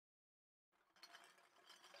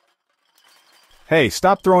Hey,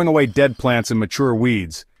 stop throwing away dead plants and mature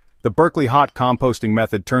weeds. The Berkeley Hot Composting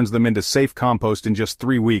Method turns them into safe compost in just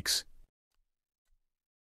 3 weeks.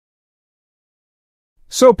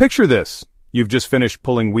 So picture this. You've just finished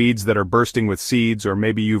pulling weeds that are bursting with seeds, or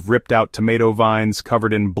maybe you've ripped out tomato vines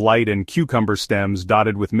covered in blight and cucumber stems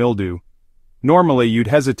dotted with mildew. Normally, you'd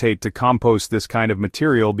hesitate to compost this kind of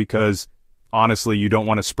material because, honestly, you don't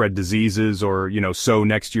want to spread diseases or, sow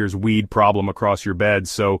next year's weed problem across your bed.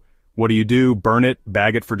 So what do? Burn it,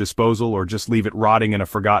 bag it for disposal, or just leave it rotting in a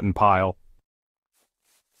forgotten pile?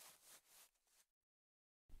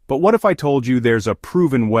 But what if I told you there's a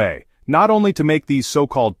proven way, not only to make these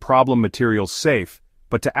so-called problem materials safe,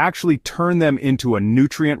 but to actually turn them into a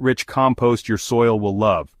nutrient-rich compost your soil will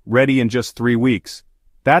love, ready in just 3 weeks?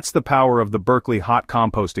 That's the power of the Berkeley Hot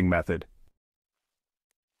Composting Method.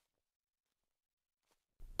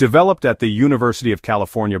 Developed at the University of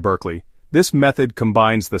California, Berkeley, this method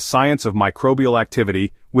combines the science of microbial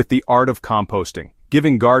activity with the art of composting,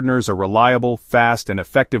 giving gardeners a reliable, fast, and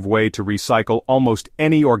effective way to recycle almost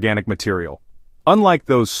any organic material. Unlike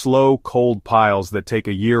those slow, cold piles that take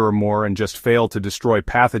a year or more and just fail to destroy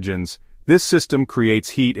pathogens, this system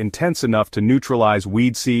creates heat intense enough to neutralize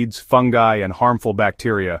weed seeds, fungi, and harmful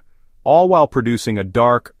bacteria, all while producing a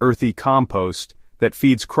dark, earthy compost that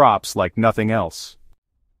feeds crops like nothing else.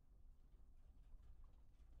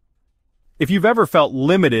 If you've ever felt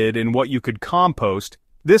limited in what you could compost,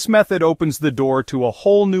 this method opens the door to a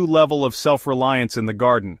whole new level of self-reliance in the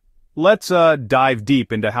garden. Let's dive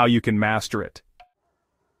deep into how you can master it.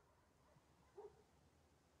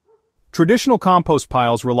 Traditional compost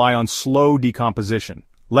piles rely on slow decomposition.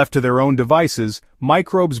 Left to their own devices,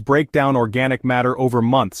 microbes break down organic matter over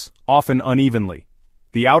months, often unevenly.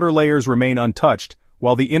 The outer layers remain untouched,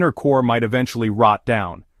 while the inner core might eventually rot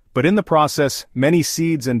down. But in the process, many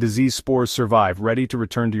seeds and disease spores survive, ready to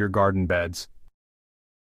return to your garden beds.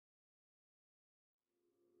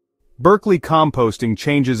 Berkeley composting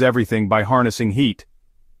changes everything by harnessing heat.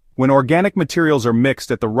 When organic materials are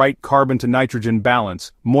mixed at the right carbon-to-nitrogen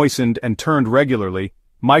balance, moistened and turned regularly,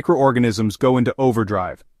 microorganisms go into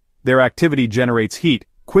overdrive. Their activity generates heat,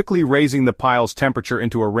 quickly raising the pile's temperature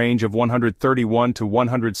into a range of 131 to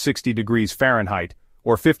 160 degrees Fahrenheit,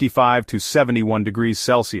 or 55 to 71 degrees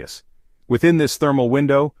Celsius. Within this thermal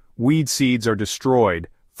window, weed seeds are destroyed,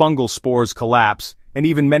 fungal spores collapse, and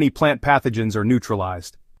even many plant pathogens are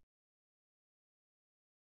neutralized.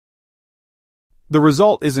 The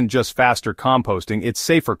result isn't just faster composting, it's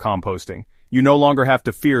safer composting. You no longer have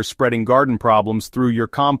to fear spreading garden problems through your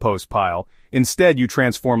compost pile. Instead, you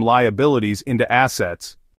transform liabilities into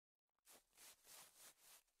assets.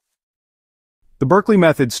 The Berkeley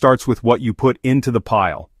method starts with what you put into the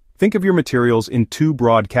pile. Think of your materials in 2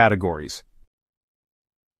 broad categories.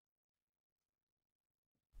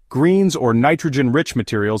 Greens or nitrogen-rich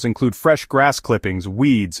materials include fresh grass clippings,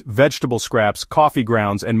 weeds, vegetable scraps, coffee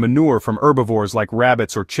grounds, and manure from herbivores like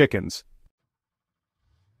rabbits or chickens.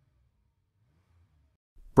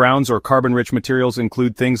 Browns or carbon-rich materials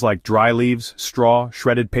include things like dry leaves, straw,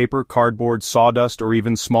 shredded paper, cardboard, sawdust, or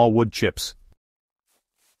even small wood chips.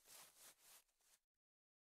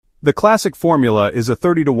 The classic formula is a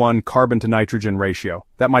 30-to-1 carbon-to-nitrogen ratio.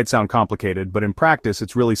 That might sound complicated, but in practice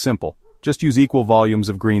it's really simple. Just use equal volumes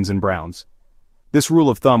of greens and browns. This rule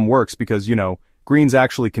of thumb works because, greens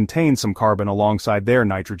actually contain some carbon alongside their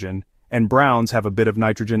nitrogen, and browns have a bit of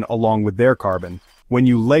nitrogen along with their carbon. When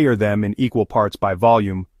you layer them in equal parts by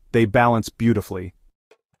volume, they balance beautifully.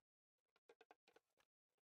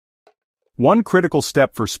 One critical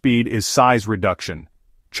step for speed is size reduction.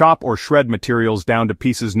 Chop or shred materials down to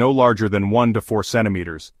pieces no larger than 1 to 4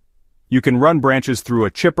 centimeters. You can run branches through a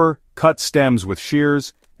chipper, cut stems with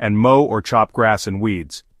shears, and mow or chop grass and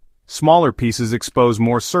weeds. Smaller pieces expose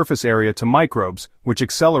more surface area to microbes, which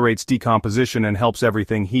accelerates decomposition and helps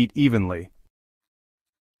everything heat evenly.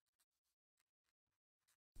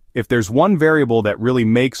 If there's one variable that really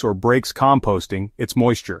makes or breaks composting, it's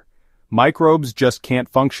moisture. Microbes just can't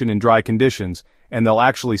function in dry conditions, and they'll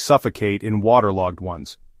actually suffocate in waterlogged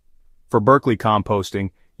ones. For Berkeley composting,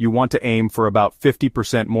 you want to aim for about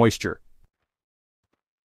 50% moisture.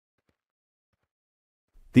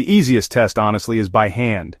 The easiest test, honestly, is by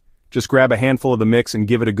hand. Just grab a handful of the mix and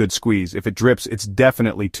give it a good squeeze. If it drips, it's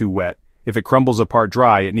definitely too wet. If it crumbles apart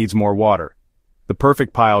dry, it needs more water. The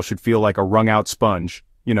perfect pile should feel like a wrung-out sponge.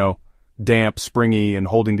 Damp, springy, and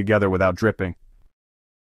holding together without dripping.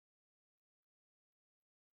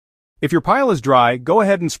 If your pile is dry, go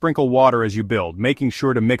ahead and sprinkle water as you build, making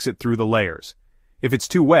sure to mix it through the layers. If it's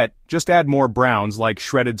too wet, just add more browns like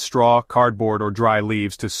shredded straw, cardboard, or dry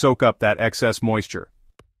leaves to soak up that excess moisture.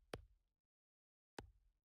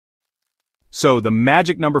 So the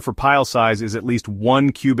magic number for pile size is at least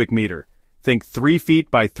 1 cubic meter. Think 3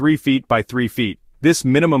 feet by 3 feet by 3 feet. This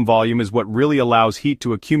minimum volume is what really allows heat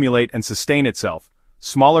to accumulate and sustain itself.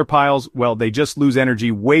 Smaller piles, well, they just lose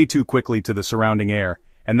energy way too quickly to the surrounding air,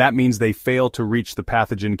 and that means they fail to reach the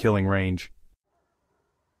pathogen-killing range.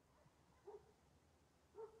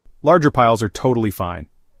 Larger piles are totally fine.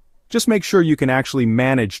 Just make sure you can actually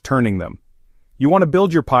manage turning them. You want to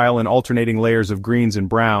build your pile in alternating layers of greens and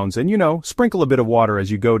browns and, sprinkle a bit of water as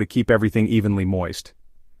you go to keep everything evenly moist.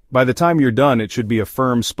 By the time you're done, it should be a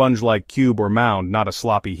firm sponge-like cube or mound, not a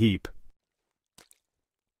sloppy heap.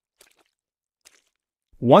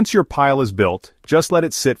 Once your pile is built, just let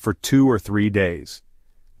it sit for 2 or 3 days.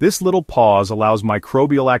 This little pause allows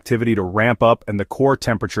microbial activity to ramp up and the core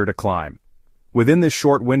temperature to climb. Within this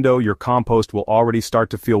short window, your compost will already start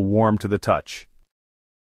to feel warm to the touch.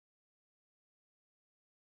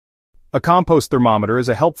 A compost thermometer is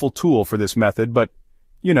a helpful tool for this method, but,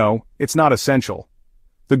 it's not essential.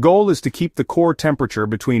 The goal is to keep the core temperature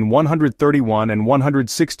between 131 and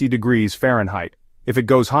 160 degrees Fahrenheit. If it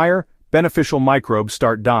goes higher, beneficial microbes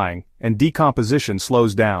start dying, and decomposition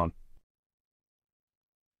slows down.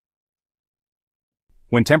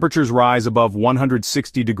 When temperatures rise above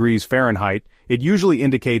 160 degrees Fahrenheit, it usually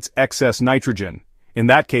indicates excess nitrogen. In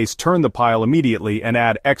that case, turn the pile immediately and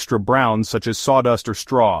add extra browns such as sawdust or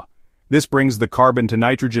straw. This brings the carbon to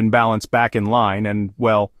nitrogen balance back in line and,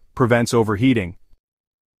 prevents overheating.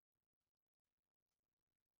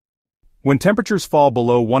 When temperatures fall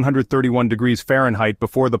below 131 degrees Fahrenheit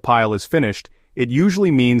before the pile is finished, it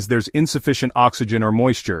usually means there's insufficient oxygen or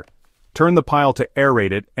moisture. Turn the pile to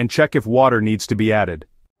aerate it and check if water needs to be added.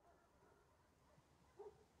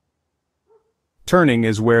 Turning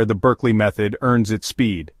is where the Berkeley method earns its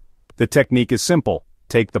speed. The technique is simple.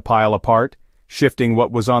 Take the pile apart, shifting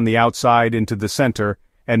what was on the outside into the center,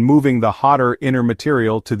 and moving the hotter inner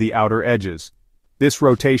material to the outer edges. This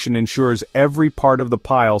rotation ensures every part of the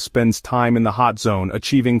pile spends time in the hot zone,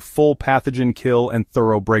 achieving full pathogen kill and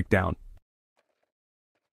thorough breakdown.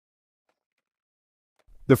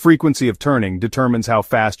 The frequency of turning determines how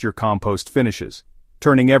fast your compost finishes.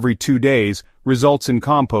 Turning every 2 days results in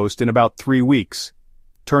compost in about 3 weeks.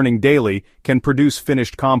 Turning daily can produce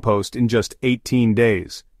finished compost in just 18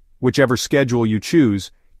 days. Whichever schedule you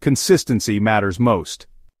choose, consistency matters most.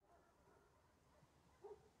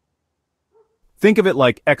 Think of it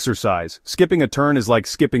like exercise. Skipping a turn is like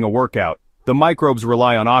skipping a workout. The microbes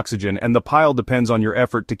rely on oxygen and the pile depends on your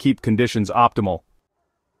effort to keep conditions optimal.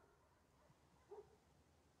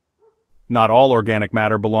 Not all organic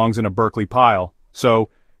matter belongs in a Berkeley pile, so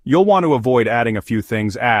you'll want to avoid adding a few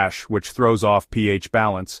things: ash, which throws off pH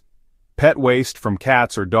balance, pet waste from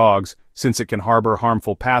cats or dogs, since it can harbor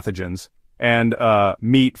harmful pathogens, and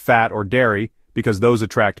meat, fat, or dairy, because those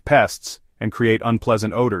attract pests and create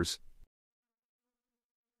unpleasant odors.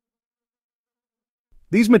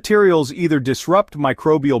 These materials either disrupt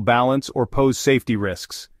microbial balance or pose safety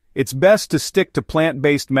risks. It's best to stick to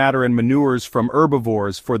plant-based matter and manures from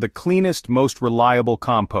herbivores for the cleanest, most reliable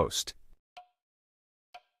compost.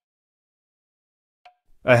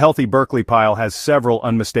 A healthy Berkeley pile has several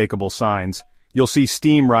unmistakable signs. You'll see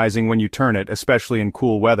steam rising when you turn it, especially in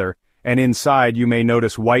cool weather, and inside you may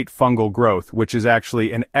notice white fungal growth, which is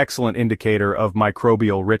actually an excellent indicator of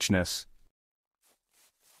microbial richness.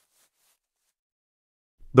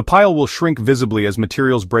 The pile will shrink visibly as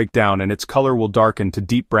materials break down and its color will darken to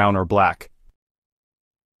deep brown or black.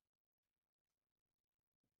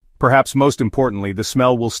 Perhaps most importantly, the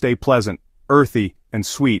smell will stay pleasant, earthy, and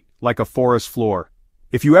sweet, like a forest floor.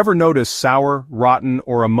 If you ever notice sour, rotten,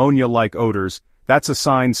 or ammonia-like odors, that's a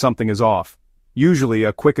sign something is off. Usually,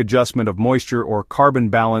 a quick adjustment of moisture or carbon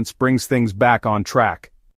balance brings things back on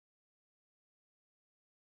track.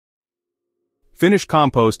 Finished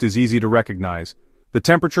compost is easy to recognize. The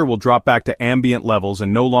temperature will drop back to ambient levels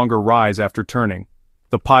and no longer rise after turning.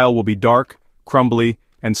 The pile will be dark, crumbly,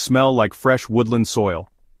 and smell like fresh woodland soil.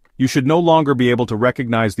 You should no longer be able to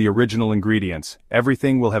recognize the original ingredients.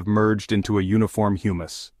 Everything will have merged into a uniform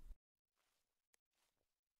humus.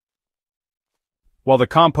 While the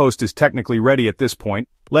compost is technically ready at this point,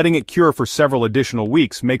 letting it cure for several additional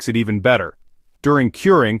weeks makes it even better. During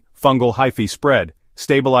curing, fungal hyphae spread,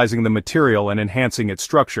 stabilizing the material and enhancing its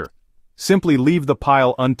structure. Simply leave the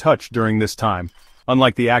pile untouched during this time.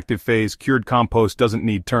 Unlike the active phase, cured compost doesn't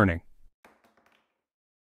need turning.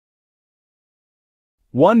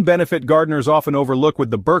 One benefit gardeners often overlook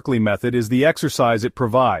with the Berkeley method is the exercise it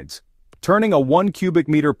provides. Turning a 1 cubic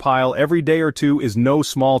meter pile every day or two is no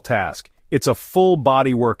small task. It's a full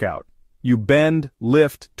body workout. You bend,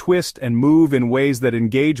 lift, twist, and move in ways that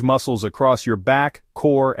engage muscles across your back,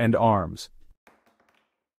 core, and arms.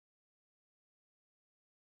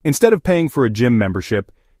 Instead of paying for a gym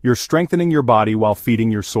membership, you're strengthening your body while feeding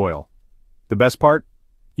your soil. The best part?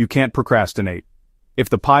 You can't procrastinate. If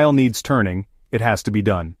the pile needs turning, it has to be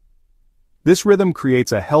done. This rhythm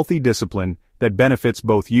creates a healthy discipline that benefits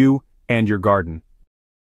both you and your garden.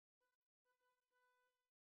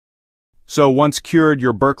 So once cured,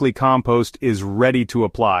 your Berkeley compost is ready to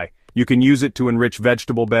apply. You can use it to enrich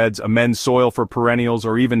vegetable beds, amend soil for perennials,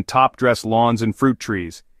 or even top-dress lawns and fruit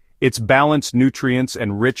trees. Its balanced nutrients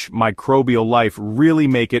and rich microbial life really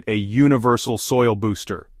make it a universal soil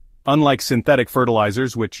booster. Unlike synthetic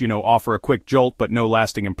fertilizers, which, offer a quick jolt but no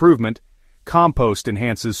lasting improvement, compost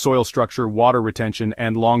enhances soil structure, water retention,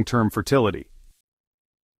 and long-term fertility.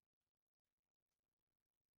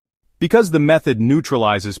 Because the method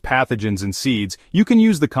neutralizes pathogens in seeds, you can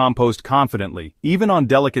use the compost confidently, even on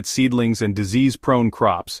delicate seedlings and disease-prone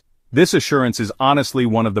crops. This assurance is honestly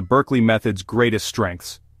one of the Berkeley method's greatest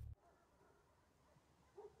strengths.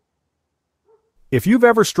 If you've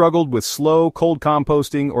ever struggled with slow, cold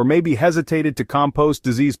composting or maybe hesitated to compost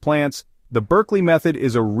diseased plants, the Berkeley method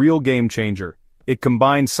is a real game changer. It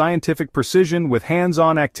combines scientific precision with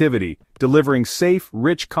hands-on activity, delivering safe,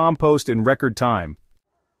 rich compost in record time.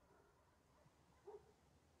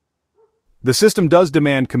 The system does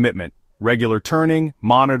demand commitment, regular turning,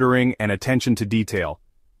 monitoring, and attention to detail.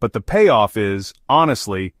 But the payoff is,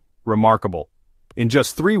 honestly, remarkable. In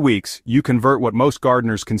just 3 weeks, you convert what most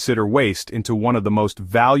gardeners consider waste into one of the most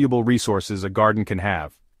valuable resources a garden can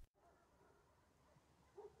have.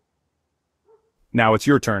 Now it's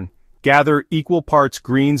your turn. Gather equal parts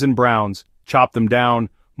greens and browns, chop them down,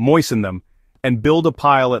 moisten them, and build a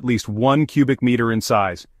pile at least 1 cubic meter in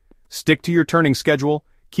size. Stick to your turning schedule,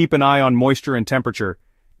 keep an eye on moisture and temperature,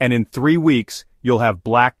 and in 3 weeks, you'll have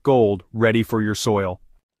black gold ready for your soil.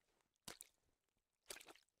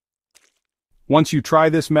 Once you try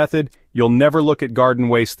this method, you'll never look at garden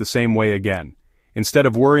waste the same way again. Instead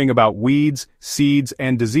of worrying about weeds, seeds,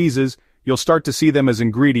 and diseases, you'll start to see them as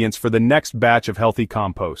ingredients for the next batch of healthy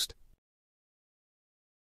compost.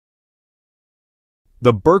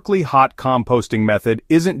 The Berkeley Hot Composting Method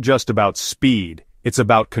isn't just about speed, it's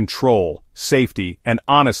about control, safety, and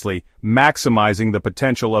honestly, maximizing the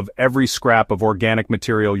potential of every scrap of organic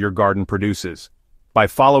material your garden produces. By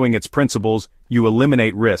following its principles, you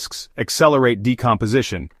eliminate risks, accelerate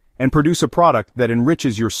decomposition, and produce a product that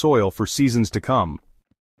enriches your soil for seasons to come.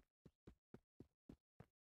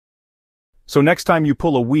 So next time you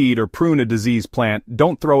pull a weed or prune a diseased plant,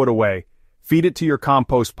 don't throw it away. Feed it to your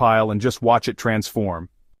compost pile and just watch it transform.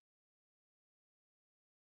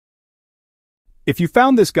 If you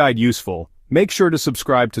found this guide useful, make sure to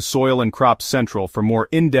subscribe to Soil and Crops Central for more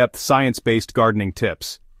in-depth science-based gardening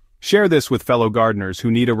tips. Share this with fellow gardeners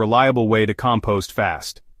who need a reliable way to compost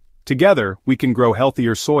fast. Together, we can grow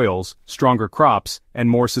healthier soils, stronger crops, and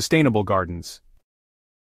more sustainable gardens.